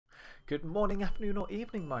Good morning, afternoon or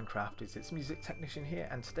evening Minecrafters, it's MusicTechnician here,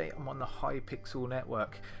 and today I'm on the Hypixel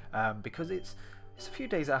network because it's a few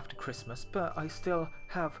days after Christmas, but I still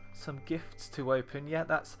have some gifts to open. Yeah,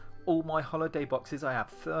 that's all my holiday boxes. I have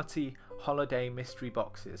 30 holiday mystery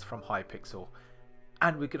boxes from Hypixel,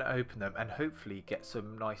 and we're going to open them and hopefully get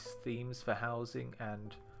some nice themes for housing.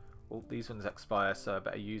 And well, these ones expire, so I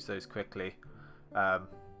better use those quickly.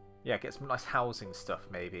 Yeah, get some nice housing stuff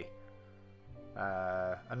maybe.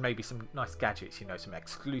 And maybe some nice gadgets, you know, some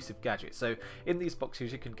exclusive gadgets. So in these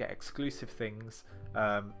boxes you can get exclusive things.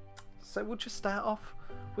 So we'll just start off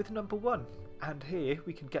with number 1, and here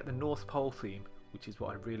we can get the North Pole theme, which is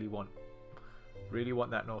what I really want. Really want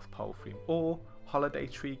that North Pole theme, or holiday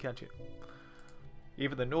tree gadget.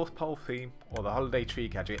 Either the North Pole theme or the holiday tree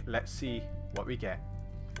gadget. Let's see what we get.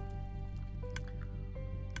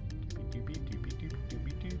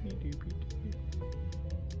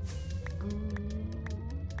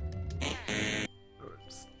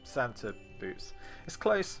 Santa boots. It's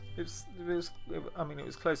close. It was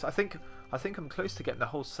close. I think I'm close to getting the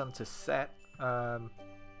whole Santa set.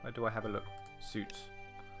 Where do I have a look? Suits.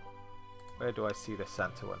 Where do I see the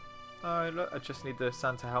Santa one? Oh look, I just need the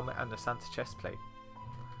Santa helmet and the Santa chest plate,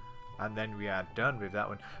 and then we are done with that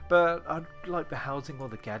one. But I'd like the housing or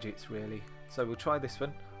the gadgets really. So we'll try this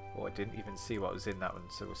one. Oh, I didn't even see what was in that one.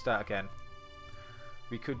 So we'll start again.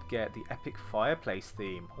 We could get the epic fireplace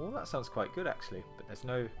theme. Oh, that sounds quite good actually. But there's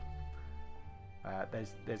no. Oh,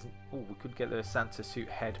 we could get the Santa suit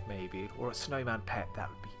head maybe, or a snowman pet. That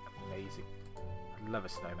would be amazing. I'd love a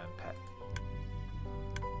snowman pet.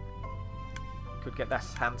 Could get that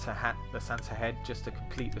Santa hat, the Santa head, just to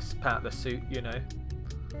complete the part of the suit, you know.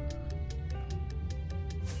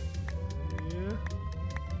 Yeah.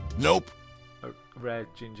 Nope. A red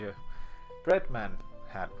gingerbread man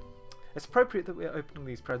hat. It's appropriate that we're opening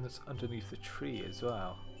these presents underneath the tree as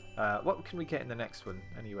well. What can we get in the next one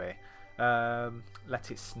anyway?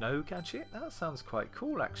 Let it snow gadget. That sounds quite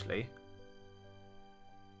cool actually.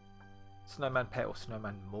 Snowman pet or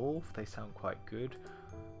snowman morph. They sound quite good.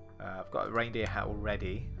 I've got a reindeer hat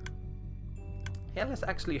already. Yeah, let's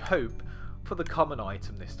actually hope for the common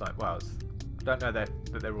item this time. Well, I don't know that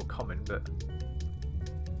they're all common, but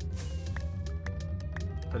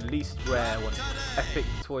the least rare one. Epic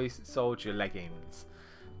toy soldier leggings.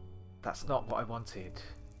 That's not what I wanted.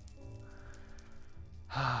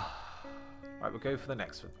 Right, we'll go for the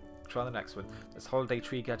next one. Try the next one. There's holiday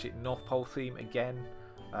tree gadget, North Pole theme again.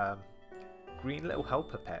 Green little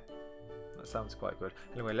helper pet. That sounds quite good.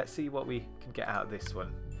 Anyway, let's see what we can get out of this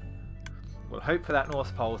one. We'll hope for that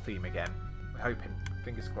North Pole theme again. We're hoping.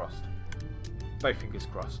 Fingers crossed. Both fingers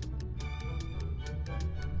crossed.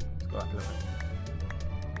 Let's go up a little bit.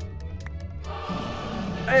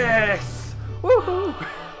 Yes! Woohoo!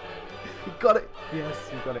 We got it! Yes,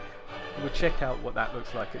 we got it. We'll check out what that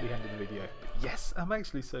looks like at the end of the video. But yes, I'm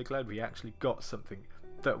actually so glad we actually got something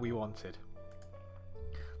that we wanted.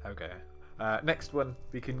 Okay. Next one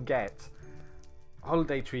we can get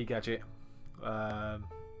holiday tree gadget.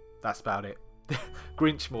 That's about it.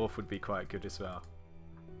 Grinch morph would be quite good as well.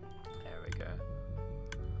 There we go.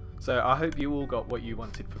 So I hope you all got what you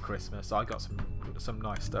wanted for Christmas. I got some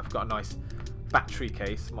nice stuff. Got a nice battery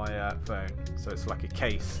case, my phone. So it's like a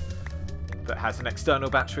case that has an external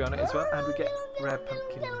battery on it as well, and we get rare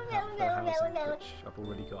pumpkin hat for housing, which I've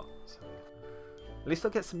already got. So at least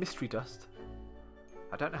I'll get some mystery dust.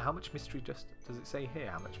 I don't know how much mystery dust. Does it say here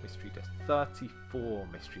how much mystery dust? 34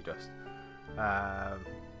 mystery dust. I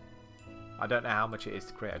don't know how much it is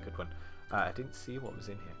to create a good one. I didn't see what was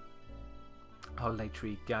in here. Holiday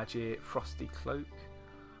tree gadget, frosty cloak.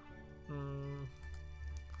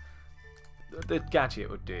 The gadget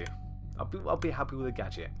would do. I'll be happy with a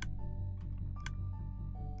gadget.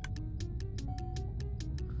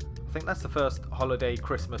 I think that's the first holiday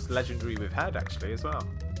Christmas legendary we've had actually as well.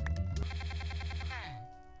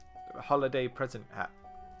 A holiday present hat.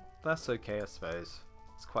 That's okay, I suppose.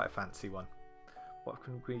 It's quite a fancy one. What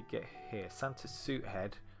can we get here? Santa suit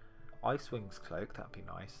head. Ice wings cloak, that'd be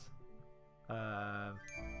nice.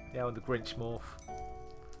 Yeah, and the Grinch morph.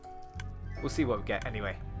 We'll see what we get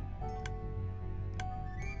anyway.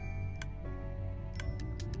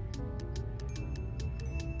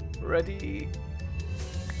 Ready?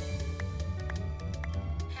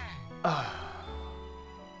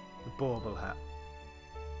 The bauble hat.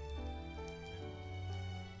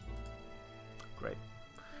 Great.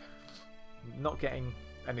 Not getting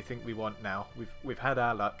anything we want now. We've had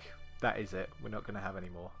our luck. That is it. We're not going to have any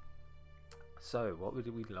more. So what would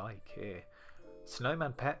we like here?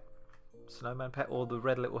 Snowman pet. Snowman pet or the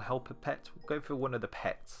red little helper pet. We'll go for one of the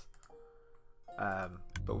pets. But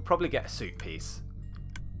we'll probably get a suit piece.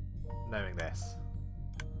 knowing this.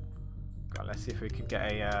 God, let's see if we can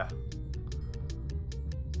get a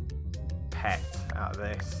pet out of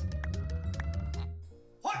this.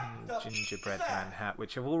 Gingerbread man hat,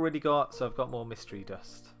 which I've already got, so I've got more mystery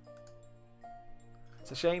dust.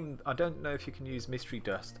 It's a shame, I don't know if you can use mystery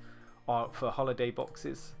dust for holiday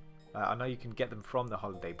boxes. I know you can get them from the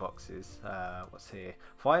holiday boxes. What's here?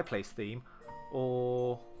 Fireplace theme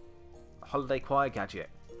or holiday choir gadget.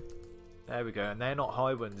 There we go, and they're not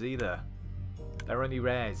high ones either. They're only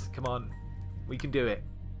rares. Come on, we can do it.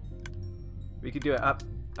 We can do it. Up,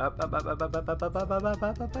 up, up, up, up, up, up, up, up, up,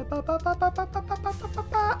 up,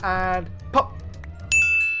 up, up, and pop.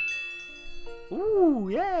 Ooh,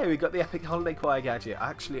 yeah, we got the epic holiday choir gadget.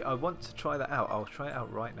 Actually, I want to try that out. I'll try it out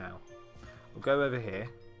right now. We'll go over here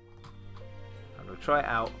and we'll try it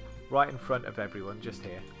out right in front of everyone, just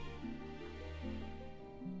here.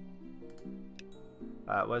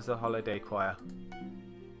 Where's the holiday choir?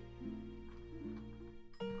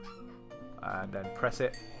 And then press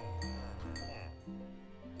it.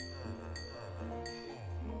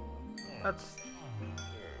 That's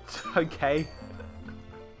okay.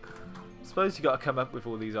 I suppose you got to come up with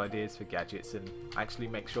all these ideas for gadgets and actually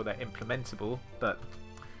make sure they're implementable, but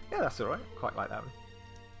yeah, that's alright. Quite like that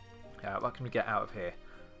one. What can we get out of here?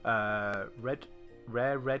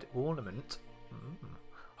 Rare red ornament.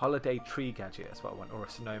 Holiday tree gadget, that's what I want, or a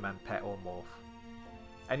snowman pet or morph.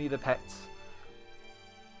 Any of the pets,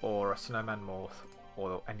 or a snowman morph,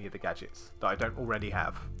 or any of the gadgets that I don't already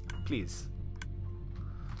have. Please.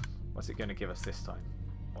 What's it going to give us this time?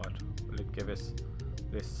 What will it give us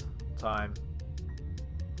this time?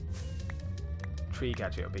 Tree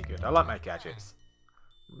gadget will be good. I like my gadgets.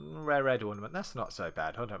 Rare red ornament, that's not so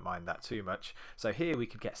bad. I don't mind that too much. So here we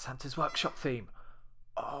could get Santa's workshop theme.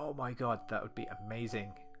 Oh my god, that would be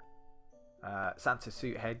amazing. Santa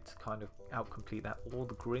suit head to kind of outcomplete that, or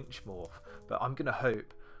the Grinch morph. But I'm going to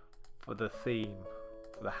hope for the theme,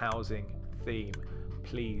 for the housing theme.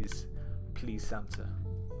 Please, please Santa.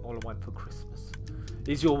 All I want for Christmas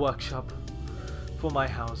is your workshop for my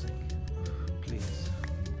housing. Please.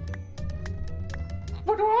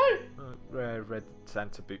 What do I? Rare red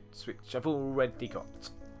Santa boot switch I've already got.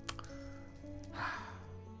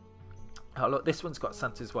 Oh look, this one's got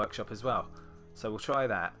Santa's workshop as well, so we'll try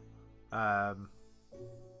that. And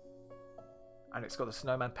it's got the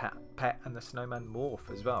snowman pet and the snowman morph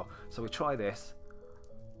as well, so we'll try this.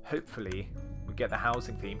 Hopefully we get the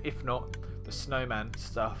housing theme. If not, the snowman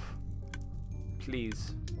stuff.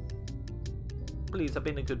 Please, please, I've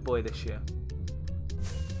been a good boy this year.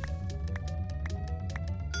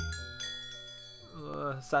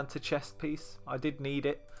 Santa chest piece, I did need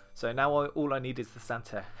it, so now all I need is the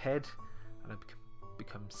Santa head and I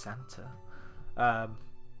become Santa.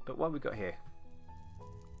 But what have we got here?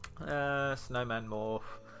 Snowman morph,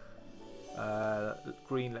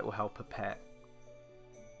 green little helper pet.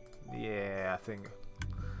 Yeah, I think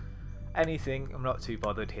anything, I'm not too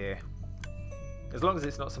bothered here, as long as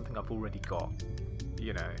it's not something I've already got,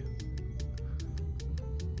 you know.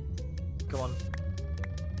 Come on.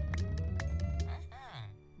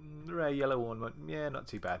 Rare yellow ornament, yeah, not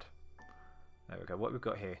too bad. There we go. What we've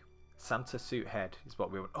got here? Santa suit head is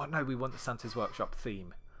what we want. Oh no, we want the Santa's workshop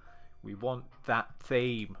theme. We want that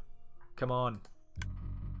theme. Come on.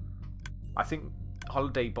 I think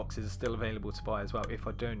holiday boxes are still available to buy as well. If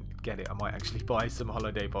I don't get it, I might actually buy some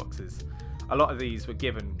holiday boxes. A lot of these were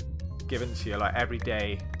given to you like every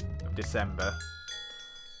day of December.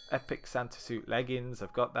 Epic Santa suit leggings,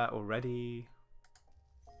 I've got that already.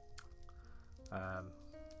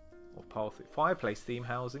 Or fireplace theme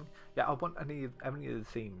housing. Yeah, I want any of the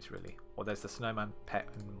themes really. Or there's the snowman pet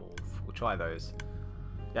and morph. We'll try those.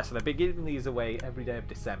 Yeah, so they've been giving these away every day of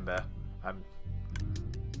December.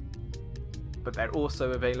 But they're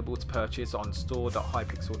also available to purchase on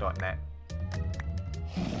store.hypixel.net.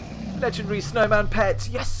 Legendary snowman pet!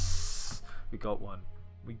 Yes! We got one.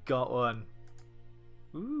 We got one.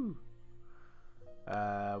 Ooh.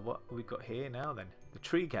 What have we got here now then? The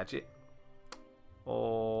tree gadget.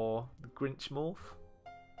 Or the Grinch morph.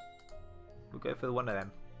 We'll go for one of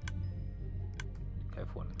them. Go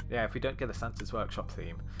for one. Yeah, if we don't get the Santa's workshop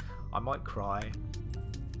theme, I might cry.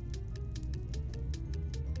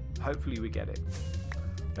 Hopefully we get it.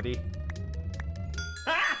 Ready?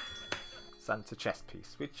 Santa chest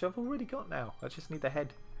piece, which I've already got now. I just need the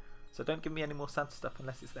head. So don't give me any more Santa stuff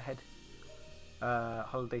unless it's the head.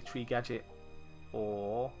 Holiday tree gadget.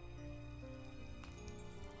 Or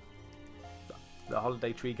the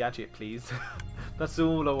holiday tree gadget, please. That's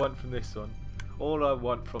all I want from this one. All I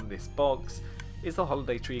want from this box is the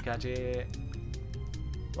holiday tree gadget.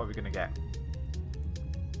 What are we going to get?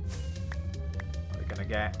 What are we going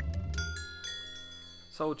to get?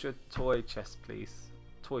 soldier toy chest, please.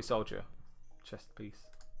 Toy soldier chest, please.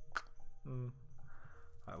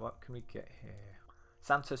 Right, what can we get here?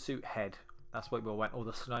 Santa suit head. That's what we want. Or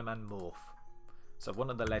the snowman morph. So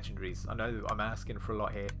one of the legendaries. I know I'm asking for a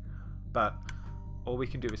lot here, but all we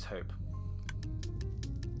can do is hope.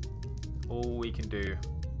 All we can do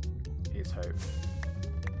is hope.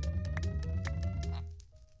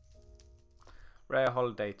 Rare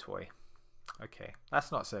holiday toy. Okay,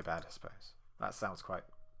 that's not so bad, I suppose. That sounds quite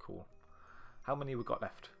cool. How many we got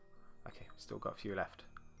left? Okay, still got a few left.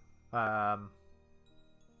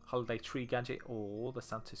 Holiday tree gadget or the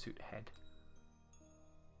Santa suit head.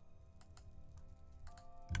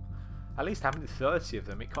 At least having 30 of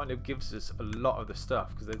them, it kind of gives us a lot of the stuff,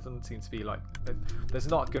 because there doesn't seem to be like, there's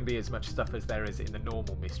not going to be as much stuff as there is in the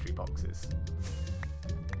normal mystery boxes.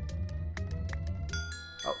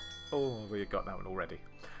 Oh, we got that one already.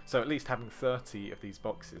 So at least having 30 of these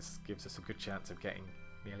boxes gives us a good chance of getting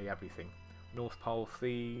nearly everything. North Pole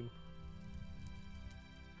theme.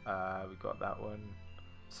 We got that one.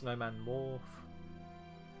 Snowman morph.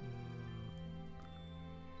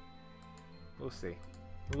 We'll see.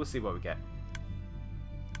 We'll see what we get.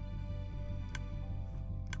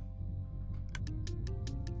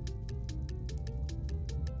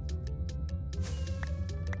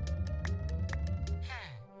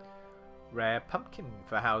 Rare pumpkin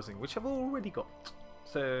for housing, which I've already got.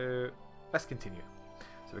 So let's continue.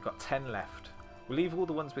 So we've got 10 left. We'll leave all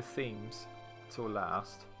the ones with themes till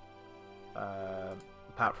last.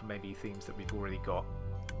 Apart from maybe themes that we've already got.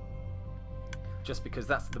 Just because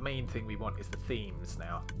that's the main thing we want, is the themes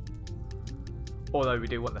now. Although we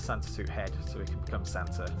do want the Santa suit head, so we can become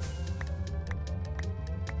Santa.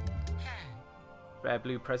 Rare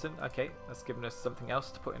blue present. Okay, that's given us something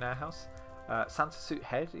else to put in our house. Santa suit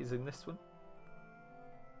head is in this one.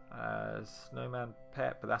 Snowman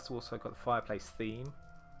pet, but that's also got the fireplace theme.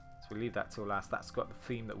 So we'll leave that till last. That's got the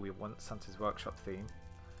theme that we want, Santa's workshop theme.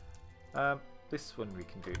 This one we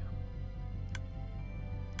can do.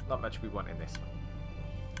 Not much we want in this one.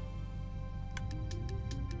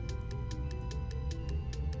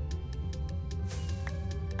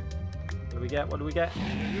 What do we get? What do we get?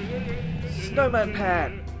 Snowman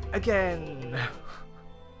pet! Again!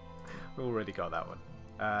 We already got that one.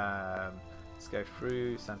 Let's go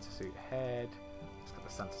through. Santa suit head. It's got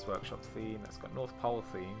the Santa's workshop theme. That's got North Pole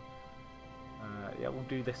theme. Yeah, we'll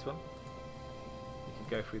do this one. We can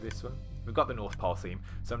go through this one. We've got the North Pole theme,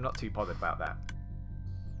 so I'm not too bothered about that.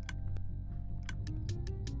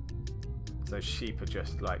 Those sheep are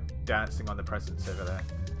just like dancing on the presents over there.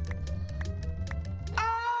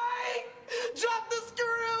 I dropped the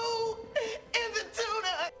screw in the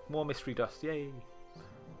tuna. More mystery dust, yay!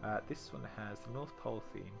 This one has the North Pole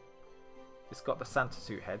theme. It's got the Santa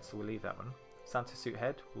suit head, so we'll leave that one. Santa suit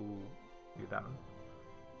head, we'll do that one.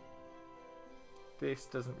 This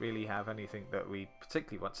doesn't really have anything that we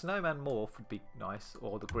particularly want. Snowman morph would be nice,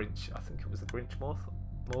 or the Grinch. I think it was the Grinch morph.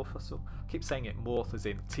 Morph. I keep saying it morph as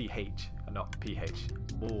in TH and not PH.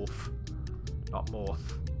 Morph, not morph.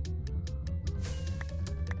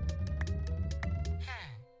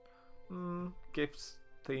 Gifts,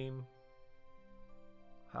 theme,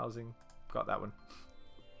 housing. Got that one.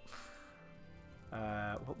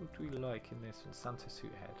 What would we like in this one? Santa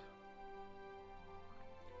suit head.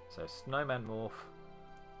 So snowman morph.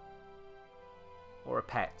 Or a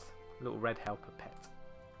pet. A little red helper pet.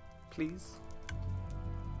 Please.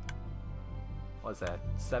 What is there?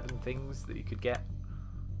 7 things that you could get?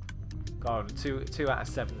 Go on, 2 out of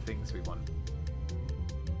 7 things we want.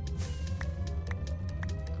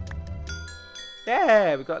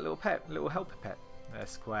 Yeah, we got a little pet, a little helper pet.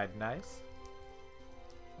 That's quite nice.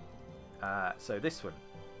 So this one.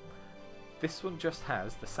 This one just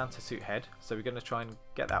has the Santa suit head, so we're going to try and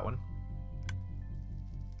get that one.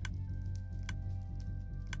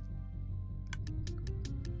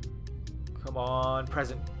 Come on,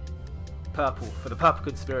 present. Purple, for the purple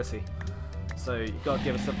conspiracy. So you've got to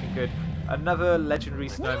give us something good. Another legendary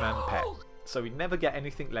snowman pet. So we never get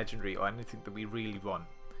anything legendary or anything that we really want.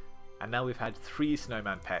 And now we've had 3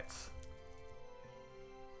 snowman pets.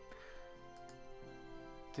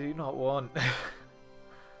 Do not want.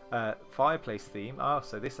 Fireplace theme. Oh,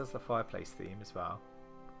 so this has the fireplace theme as well.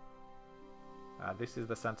 This is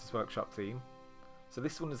the Santa's workshop theme. So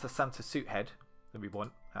this one is the Santa suit head that we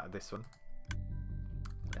want out of this one.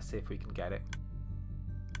 Let's see if we can get it.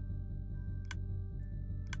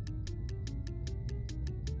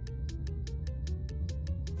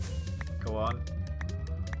 Go on.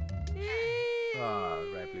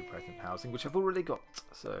 Red blue present housing, which I've already got.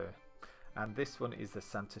 So, and this one is the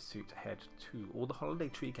Santa suit head 2, or the holiday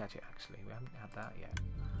tree gadget. Actually, we haven't had that yet.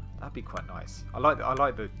 That'd be quite nice. I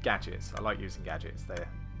like the gadgets. I like using gadgets. They're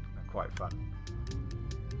quite fun.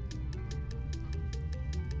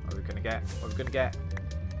 What are we gonna get? What are we gonna get?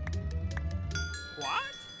 What?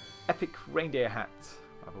 Epic reindeer hat.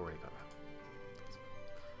 I've already got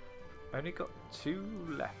that. Only got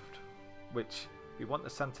 2 left, which we want the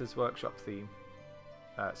Santa's Workshop theme.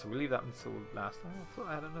 So we'll leave that until last. Oh, I thought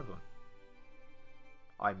I had another one.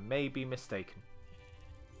 I may be mistaken.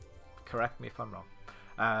 Correct me if I'm wrong.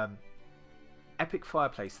 Epic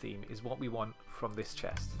fireplace theme is what we want from this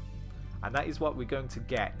chest, and that is what we're going to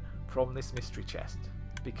get from this mystery chest,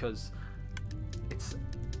 because it's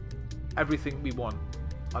everything we want.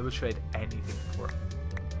 I would trade anything for it.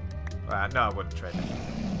 No, I wouldn't trade it.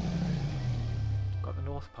 Got the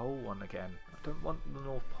North Pole one again. I don't want the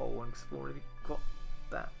North Pole one because I've already got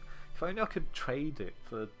that. If only I could trade it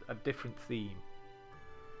for a different theme.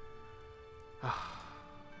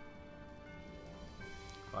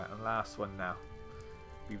 Right, and last one now.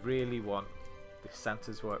 We really want the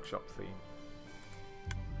Santa's Workshop theme.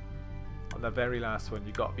 On the very last one,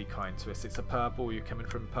 you got to be kind to us. It's a purple. You're coming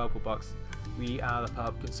from a purple box. We are the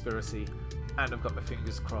Purple Conspiracy, and I've got my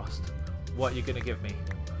fingers crossed. What are you gonna give me?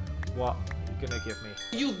 What are you gonna give me?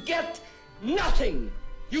 You get nothing.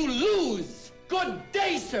 You lose. Good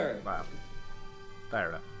day, sir. Wow. Fair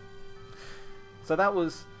enough. So that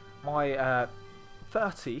was my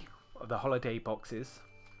 30 of the holiday boxes.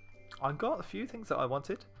 I got a few things that I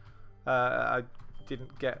wanted. I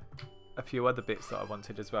didn't get a few other bits that I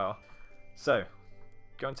wanted as well. So,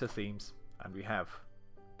 go into themes, and we have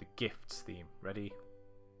the gifts theme. Ready?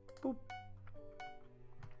 Boop.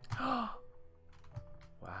 Wow.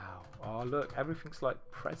 Oh, look, everything's like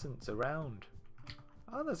presents around.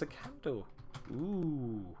 Oh, there's a candle.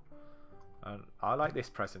 Ooh. And I like this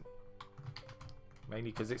present. Mainly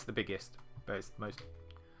because it's the biggest, but it's the most...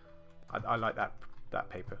 I like that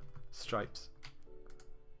paper. Stripes.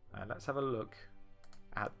 And let's have a look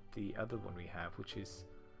at the other one we have, which is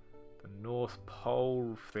the North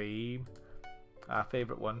Pole theme. Our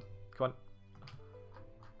favourite one. Come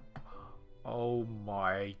on. Oh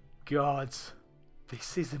my god.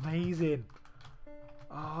 This is amazing.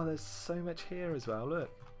 Oh, there's so much here as well. Look.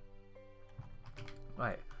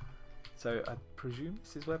 Right. So I presume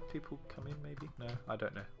this is where people come in, maybe? No, I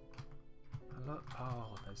don't know. And look.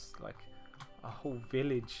 Oh, there's like a whole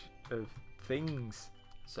village of things.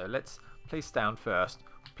 So let's place down first.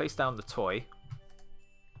 Place down the toy.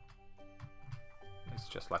 It's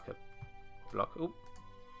just like a block. Oh,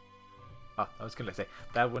 I was going to say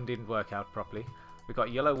that one didn't work out properly. We've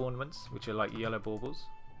got yellow ornaments, which are like yellow baubles.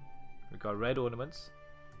 We've got red ornaments,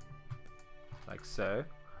 like so.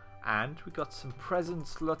 And we got some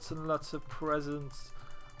presents, lots and lots of presents.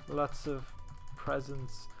 Lots of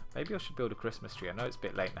presents. Maybe I should build a Christmas tree. I know it's a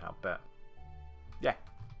bit late now, but yeah.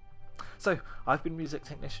 So, I've been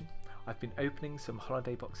MusicTechnician. I've been opening some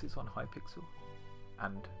holiday boxes on Hypixel.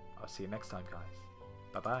 And I'll see you next time, guys.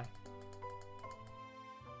 Bye-bye.